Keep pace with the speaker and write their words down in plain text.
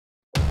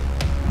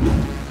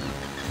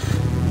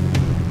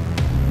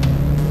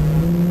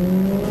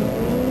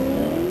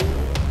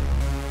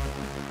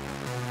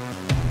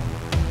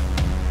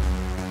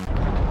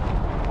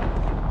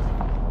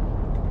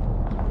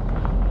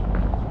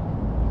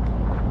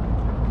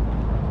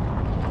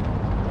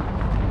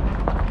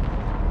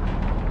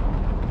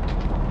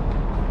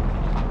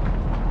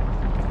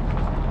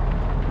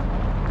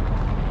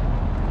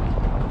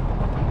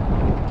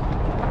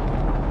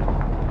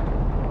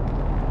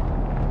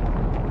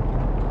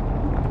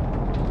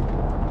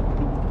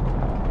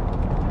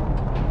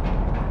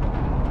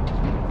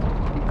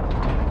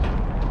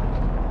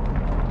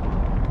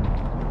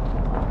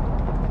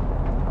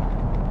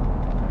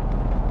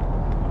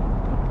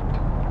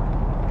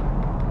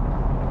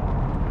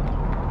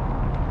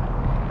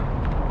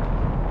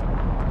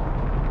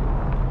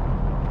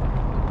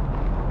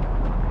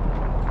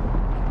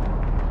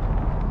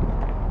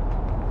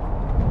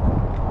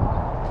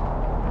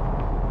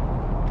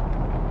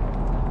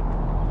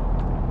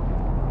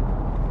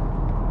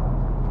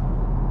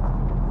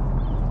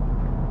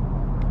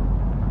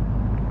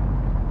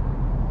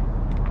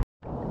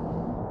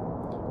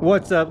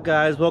What's up,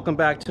 guys? Welcome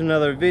back to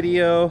another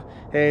video.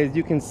 As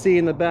you can see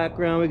in the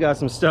background, we got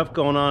some stuff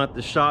going on at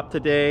the shop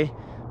today.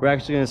 We're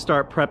actually going to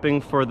start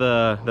prepping for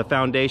the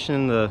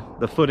foundation,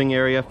 the footing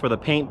area for the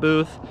paint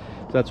booth.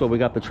 So that's what we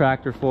got the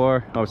tractor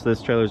for. Obviously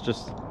this trailer is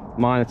just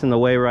mine, it's in the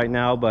way right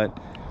now, but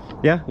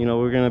yeah, you know,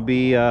 we're going to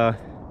be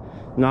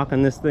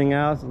knocking this thing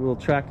out. There's a little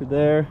tractor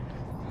there.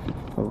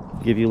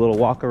 I'll give you a little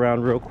walk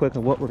around real quick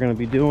of what we're going to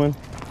be doing.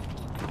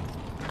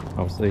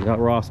 Obviously got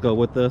Roscoe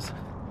with us.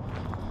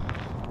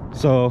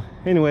 So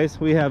anyways,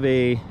 we have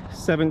a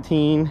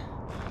 17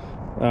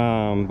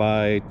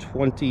 by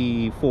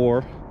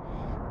 24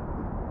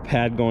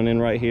 pad going in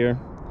right here.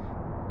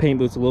 Paint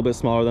boot's a little bit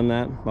smaller than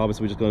that.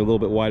 Obviously we just go a little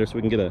bit wider so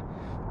we can get a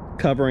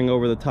covering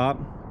over the top.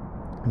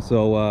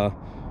 So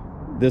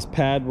this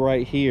pad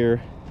right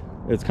here,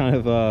 it's kind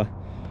of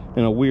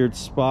in a weird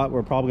spot.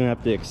 We're probably gonna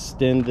have to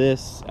extend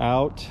this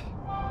out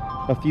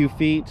a few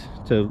feet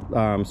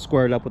to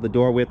square it up with the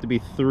door. We have to be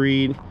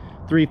three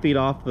feet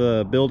off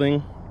the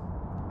building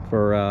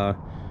for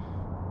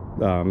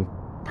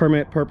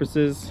permit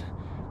purposes,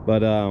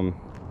 but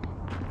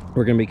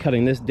we're going to be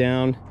cutting this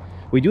down.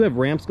 We do have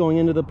ramps going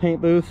into the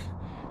paint booth,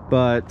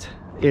 but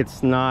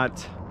it's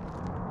not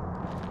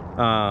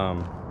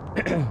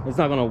it's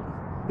not going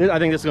to, I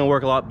think this is going to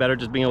work a lot better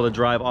just being able to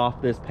drive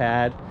off this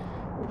pad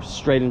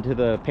straight into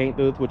the paint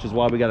booth, which is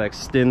why we got to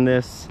extend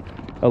this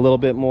a little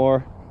bit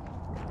more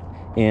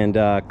and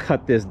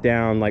cut this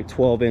down like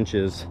 12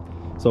 inches.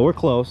 So we're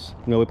close.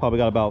 You know, we probably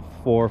got about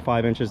 4 or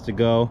 5 inches to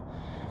go.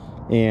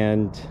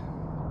 And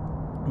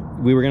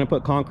we were gonna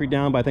put concrete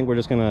down, but I think we're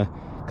just gonna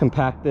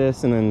compact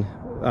this and then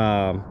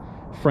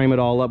frame it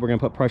all up. We're gonna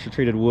put pressure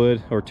treated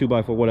wood or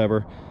 2x4,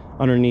 whatever,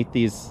 underneath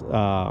these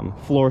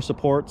floor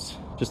supports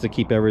just to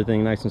keep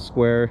everything nice and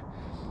square.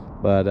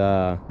 But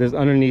there's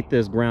underneath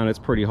this ground, it's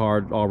pretty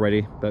hard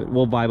already, but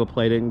we'll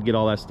viboplate it and get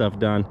all that stuff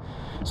done.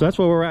 So that's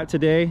where we're at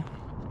today.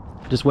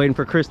 Just waiting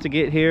for Chris to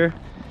get here,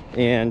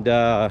 and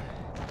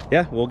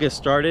yeah, we'll get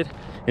started.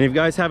 And if you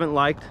guys haven't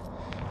liked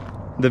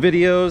the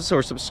videos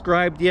or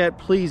subscribed yet,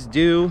 please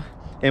do.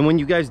 And when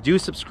you guys do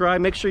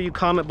subscribe, make sure you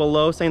comment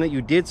below saying that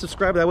you did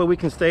subscribe. That way we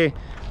can stay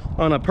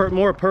on a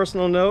more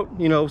personal note,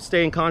 you know,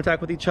 stay in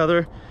contact with each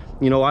other.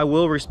 You know, I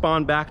will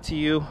respond back to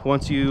you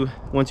once you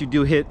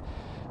do hit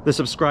the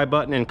subscribe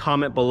button and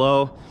comment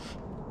below.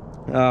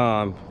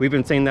 We've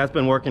been saying that's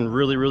been working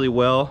really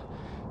well.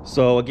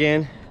 So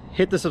again,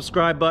 hit the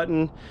subscribe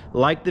button,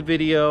 like the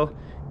video,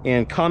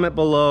 and comment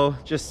below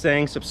just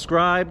saying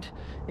subscribed,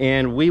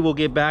 and we will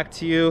get back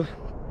to you.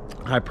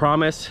 I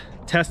promise.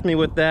 Test me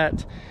with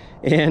that.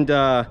 And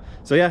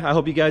so yeah, I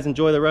hope you guys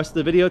enjoy the rest of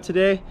the video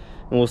today,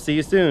 and we'll see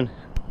you soon.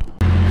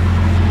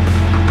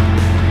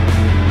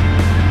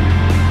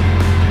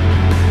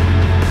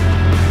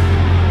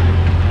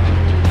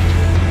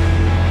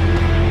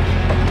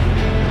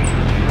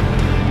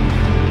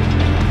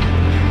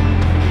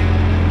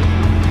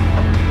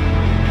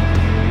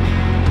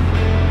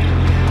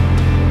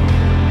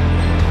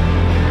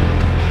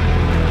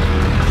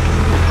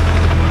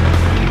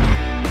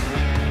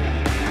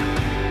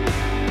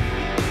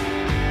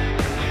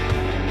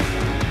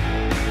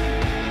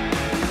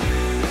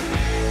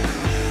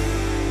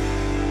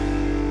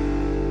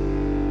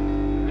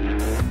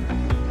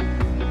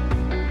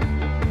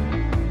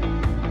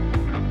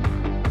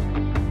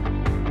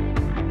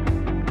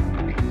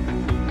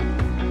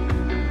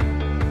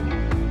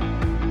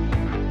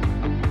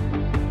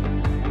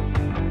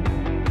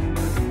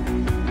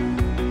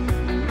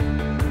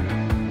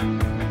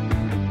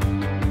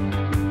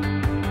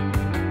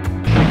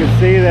 You can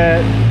see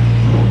that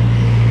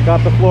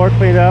got the floor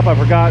cleaned up. I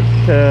forgot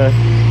to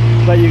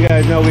let you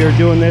guys know we were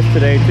doing this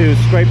today too,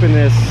 scraping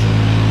this.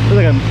 It was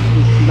like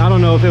I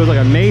don't know if it was like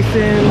a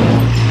mason,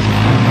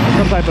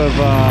 some type of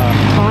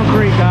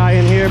concrete guy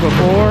in here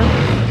before,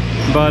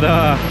 but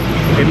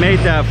it made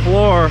that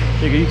floor.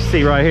 You can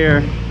see right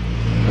here,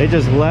 they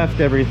just left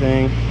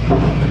everything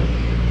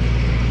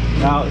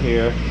out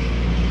here.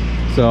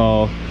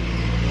 So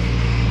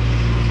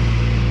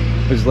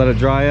we just let it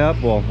dry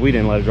up. Well, we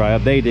didn't let it dry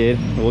up, they did.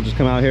 We'll just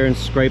come out here and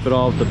scrape it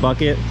all with the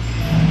bucket.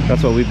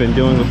 That's what we've been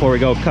doing before we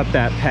go cut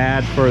that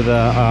pad for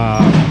the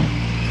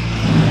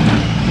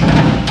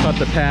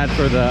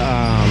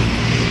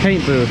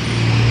paint booth.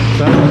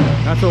 So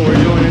that's what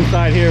we're doing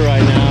inside here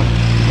right now.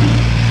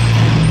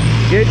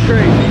 Get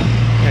crazy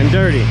and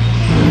dirty.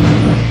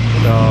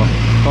 So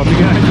hope you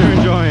guys are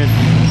enjoying.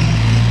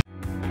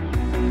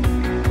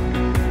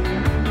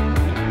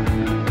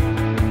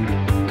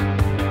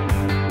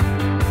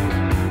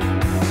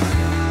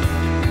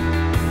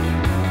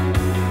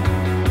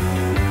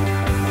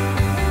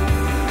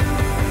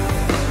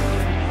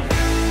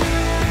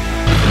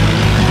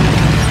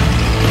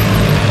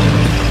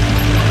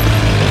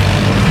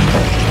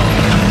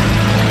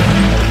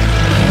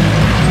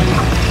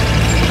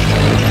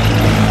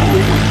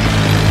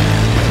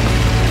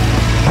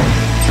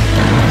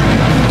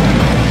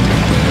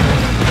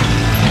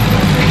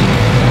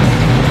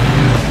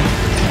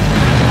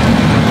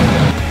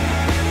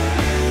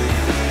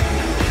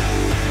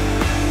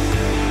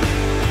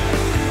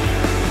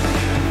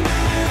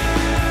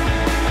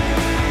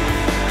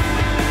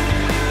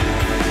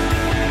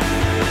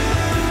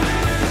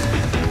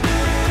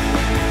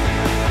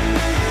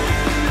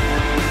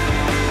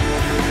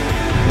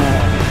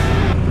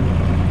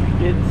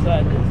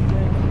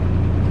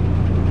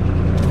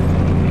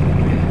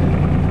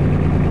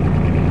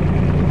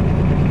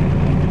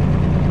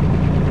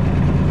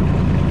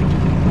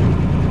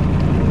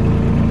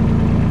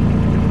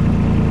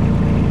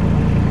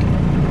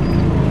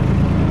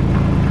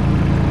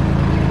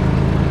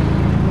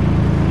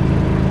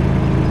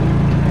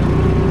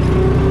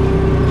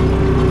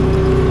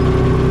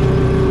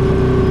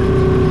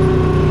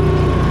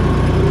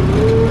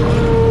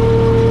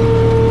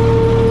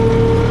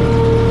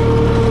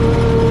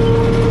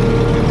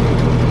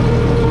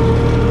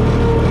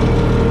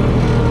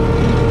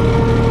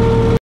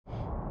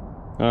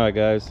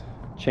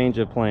 change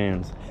of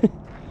plans.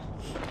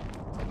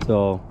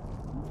 So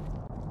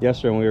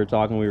yesterday when we were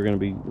talking, we were going to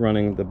be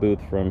running the booth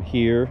from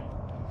here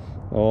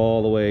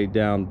all the way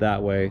down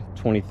that way,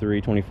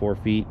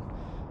 23-24 feet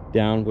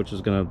down, which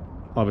is going to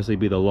obviously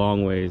be the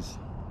long ways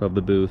of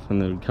the booth,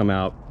 and then come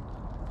out,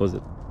 was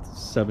it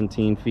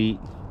 17 feet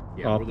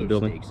off the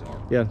building?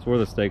 Yeah, it's where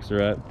the stakes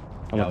are at.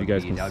 I don't know if you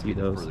guys can see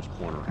those. Furthest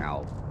corner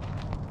out.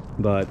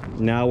 But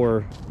now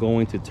we're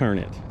going to turn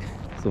it.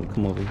 So we'll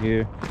come over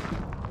here.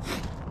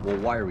 Well,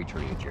 why are we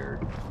turning it,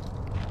 Jared?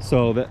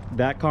 So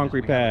that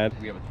concrete pad.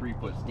 We have a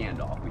 3-foot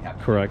standoff. We have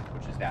correct,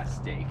 which is that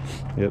stake.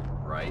 Yep.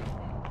 Right.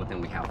 But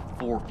then we have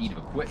 4 feet of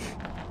equipment.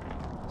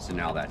 So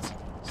now that's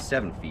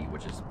 7 feet,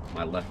 which is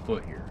my left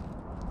foot here.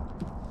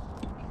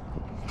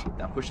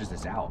 That pushes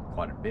this out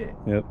quite a bit.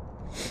 Yep.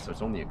 So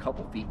it's only a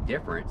couple feet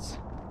difference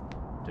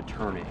to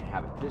turn it and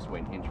have it this way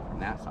and enter from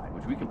that side,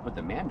 which we can put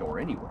the man door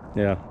anywhere.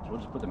 Yeah. So we'll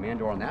just put the man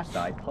door on that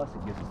side, plus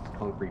it gives us this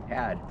concrete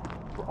pad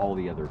for all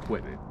the other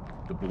equipment.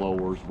 The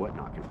blowers,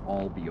 whatnot, can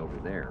all be over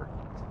there.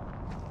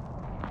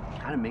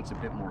 Kind of makes a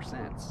bit more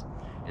sense.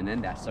 And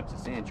then that sucks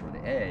us in to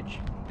where the edge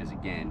is,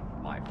 again,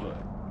 my foot.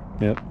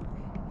 Yep.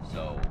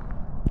 So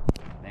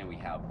then we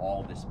have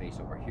all this space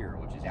over here,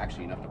 which is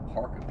actually enough to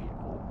park a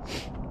vehicle,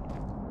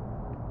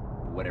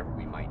 whatever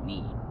we might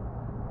need.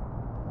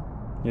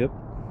 Yep.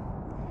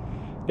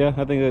 Yeah,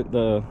 I think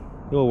that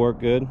it'll work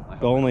good.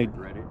 The only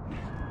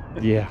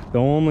yeah, the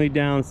only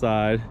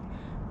downside,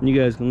 and you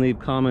guys can leave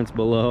comments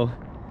below,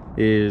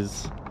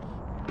 is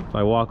if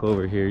I walk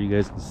over here, you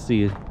guys can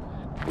see it.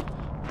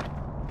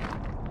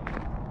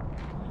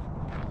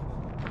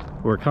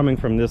 We're coming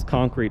from this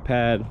concrete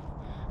pad.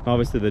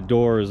 Obviously the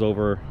door is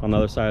over on the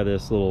other side of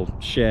this little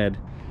shed,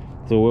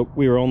 so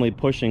we were only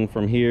pushing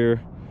from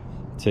here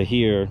to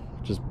here,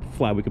 just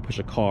flat. We could push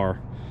a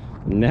car.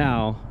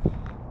 Now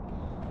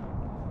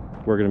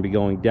we're going to be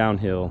going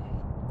downhill,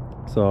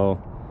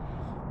 so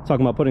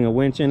talking about putting a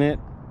winch in it,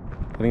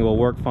 I think it will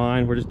work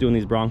fine. We're just doing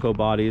these Bronco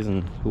bodies,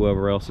 and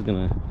whoever else is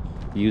going to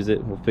use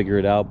it, we'll figure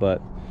it out,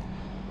 but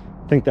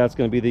I think that's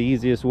going to be the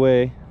easiest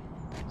way.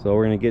 So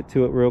we're going to get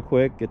to it real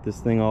quick, get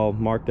this thing all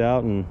marked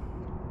out, and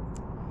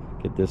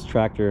get this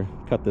tractor,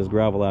 cut this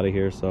gravel out of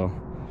here. So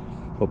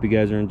hope you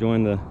guys are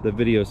enjoying the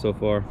video so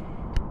far.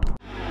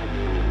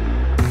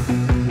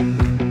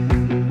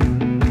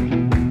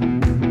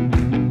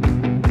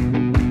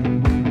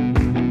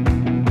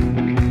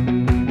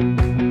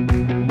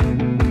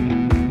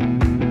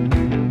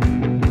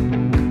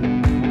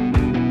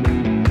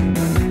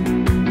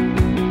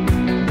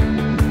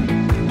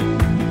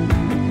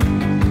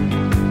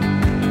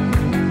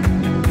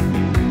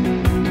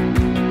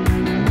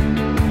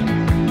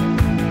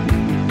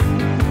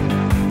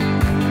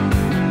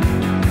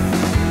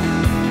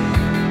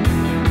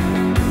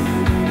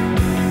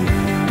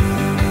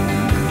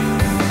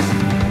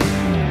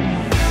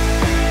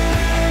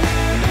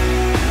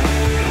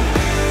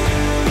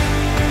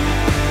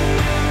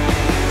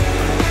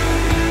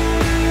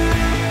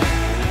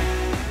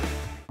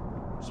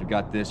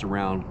 Got this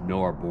around,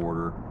 know our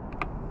border.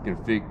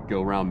 Gonna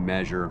go around,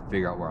 measure,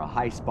 figure out where our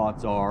high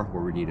spots are,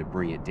 where we need to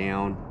bring it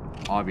down.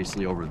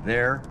 Obviously over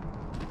there,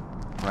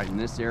 right in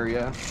this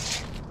area,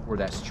 where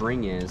that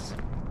string is,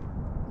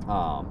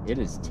 it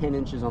is 10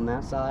 inches on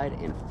that side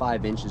and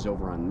 5 inches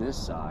over on this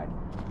side.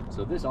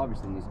 So this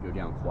obviously needs to go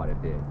down quite a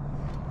bit.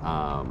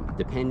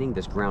 Depending,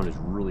 this ground is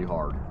really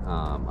hard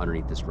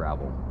underneath this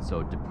gravel.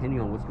 So depending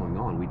on what's going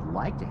on, we'd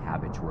like to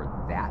have it to where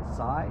that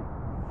side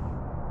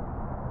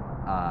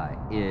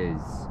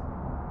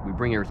we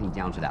bring everything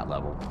down to that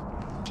level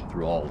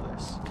through all of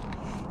this,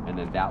 and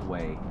then that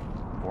way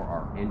for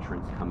our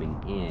entrance coming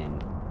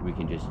in, we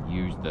can just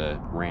use the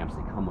ramps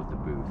that come with the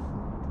booth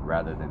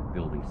rather than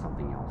building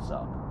something else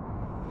up,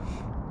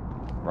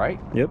 right?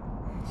 Yep.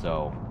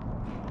 So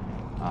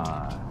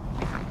I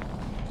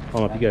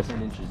don't know if you guys,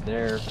 10 inches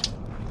there.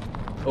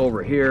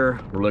 Over here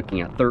we're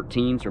looking at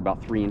 13, so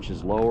about 3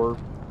 inches lower,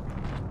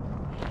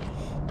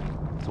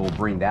 so we'll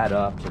bring that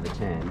up to the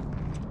 10.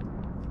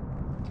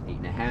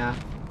 8.5,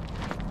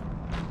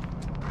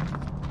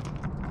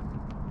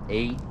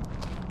 8,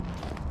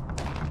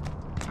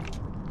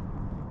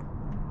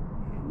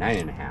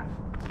 9.5.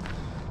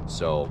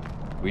 So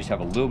we just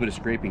have a little bit of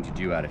scraping to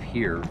do out of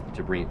here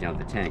to bring it down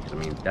to the 10, because I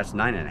mean that's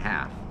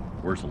 9.5.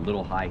 We're just a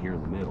little high here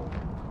in the middle.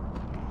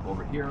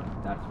 Over here,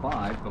 that's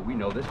 5, but we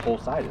know this whole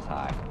side is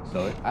high,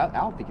 so I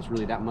don't think it's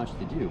really that much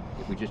to do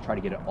if we just try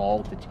to get it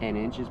all to 10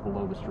 inches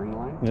below the string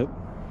line. Yep.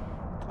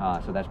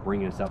 So that's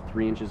bringing us up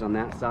 3 inches on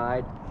that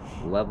side,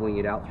 leveling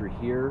it out through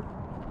here,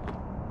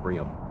 bring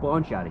a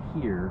bunch out of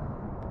here,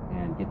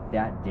 and get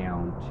that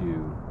down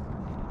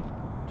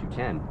to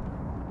 10.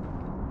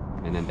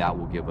 And then that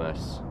will give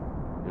us,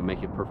 it'll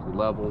make it perfectly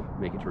level,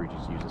 make it to where you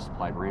just use the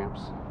supplied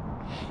ramps.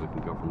 We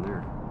can go from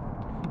there.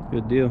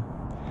 Good deal.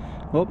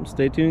 Well,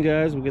 stay tuned,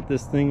 guys. We'll get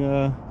this thing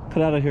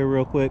cut out of here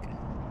real quick.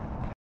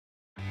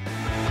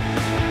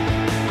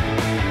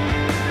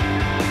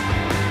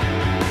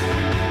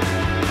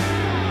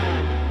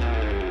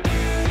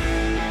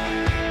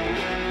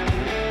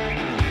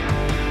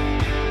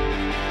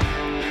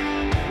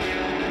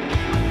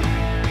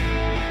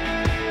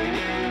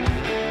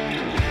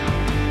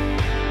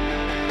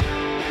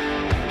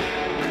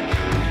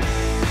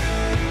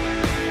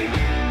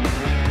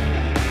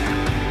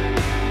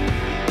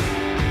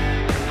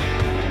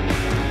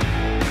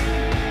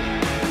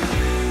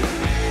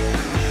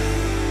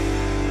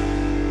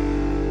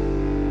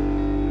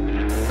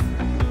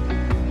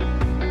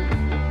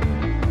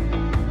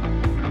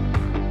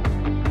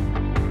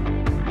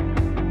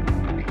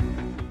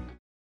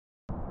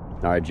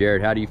 All right,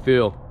 Jared, how do you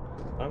feel?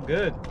 I'm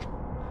good.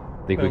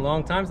 Think Been a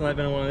long time since I've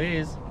been in one of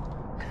these.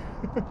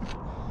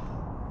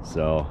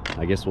 So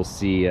I guess we'll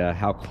see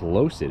how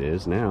close it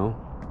is now.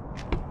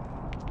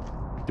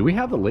 Do we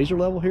have the laser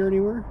level here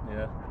anywhere?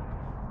 Yeah.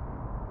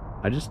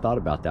 I just thought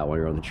about that while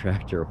you're on the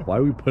tractor. Why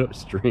do we put up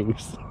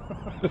strings?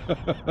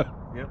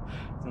 Yep,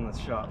 it's in the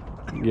shop.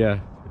 Yeah.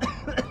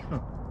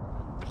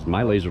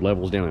 My laser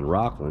level's down in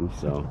Rockland,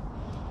 so.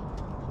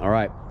 All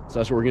right, so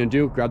that's what we're gonna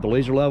do. Grab the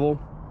laser level,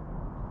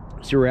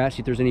 see where we're at, see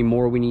if there's any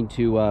more we need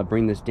to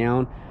bring this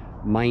down.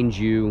 Mind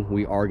you,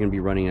 we are gonna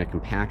be running a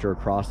compactor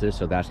across this,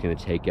 so that's gonna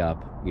take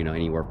up, you know,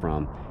 anywhere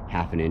from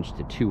 1/2 inch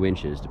to 2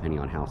 inches, depending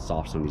on how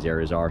soft some of these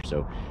areas are.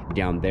 So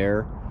down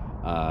there,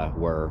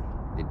 where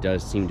it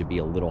does seem to be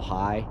a little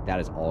high, that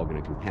is all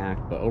gonna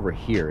compact, but over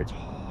here, it's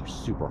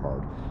super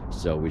hard.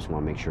 So we just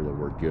wanna make sure that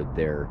we're good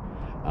there.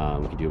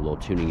 We can do a little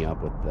tuning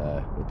up with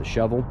the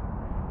shovel,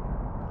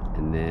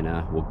 and then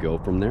we'll go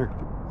from there.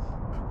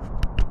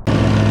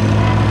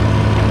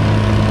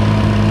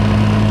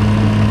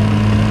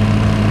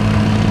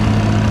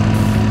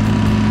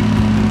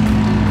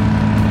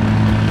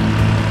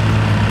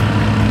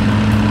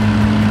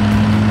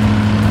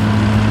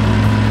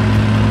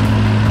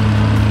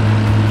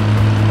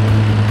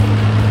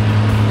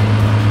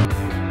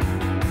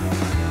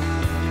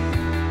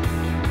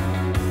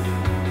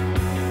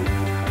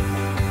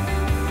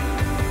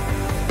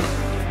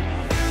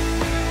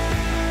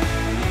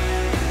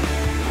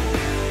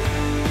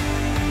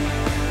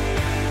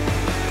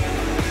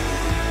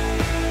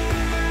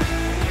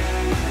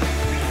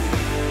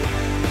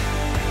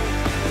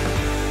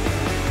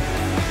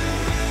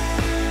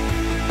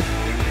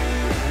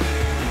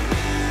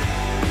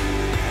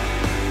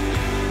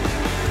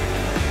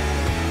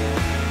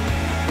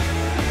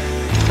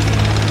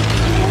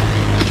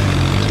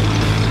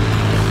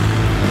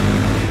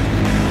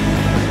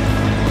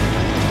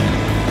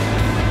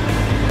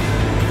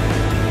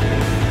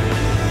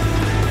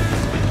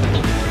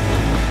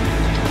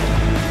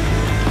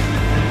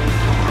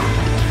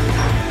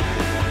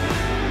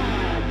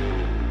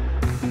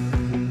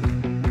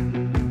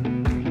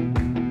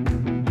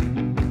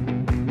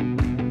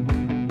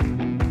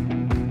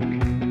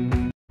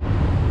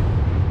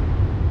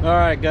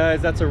 Alright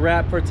guys, that's a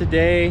wrap for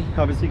today.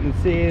 Obviously you can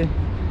see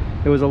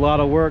it was a lot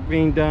of work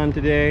being done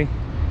today.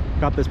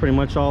 Got this pretty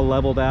much all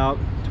leveled out.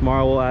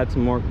 Tomorrow we'll add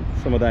some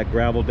of that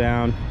gravel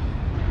down.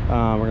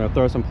 We're gonna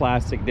throw some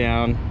plastic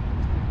down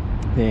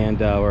and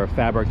or a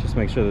fabric, just to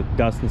make sure the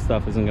dust and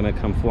stuff isn't gonna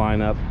come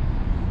flying up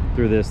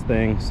through this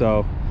thing.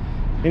 So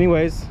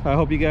anyways, I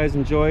hope you guys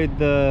enjoyed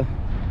the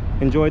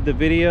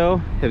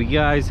video. If you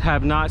guys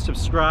have not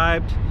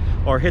subscribed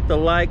or hit the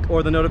like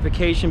or the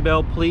notification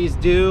bell, please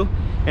do.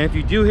 And if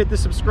you do hit the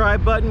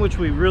subscribe button, which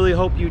we really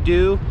hope you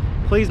do,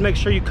 please make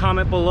sure you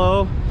comment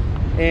below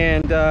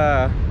and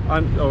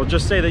or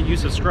just say that you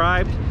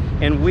subscribed,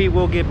 and we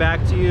will get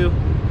back to you.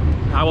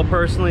 I will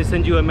personally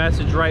send you a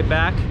message right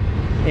back.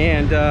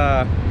 And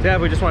yeah,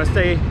 we just want to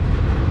stay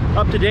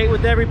up to date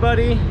with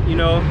everybody. You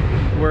know,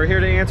 we're here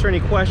to answer any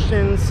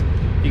questions.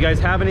 If you guys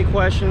have any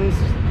questions,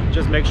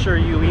 just make sure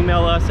you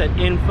email us at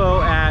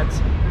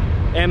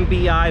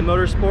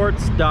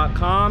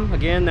info@mbimotorsports.com.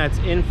 Again, that's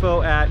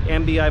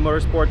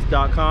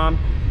info@mbimotorsports.com.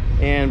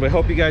 And we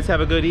hope you guys have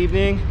a good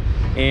evening,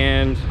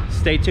 and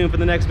stay tuned for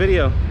the next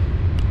video.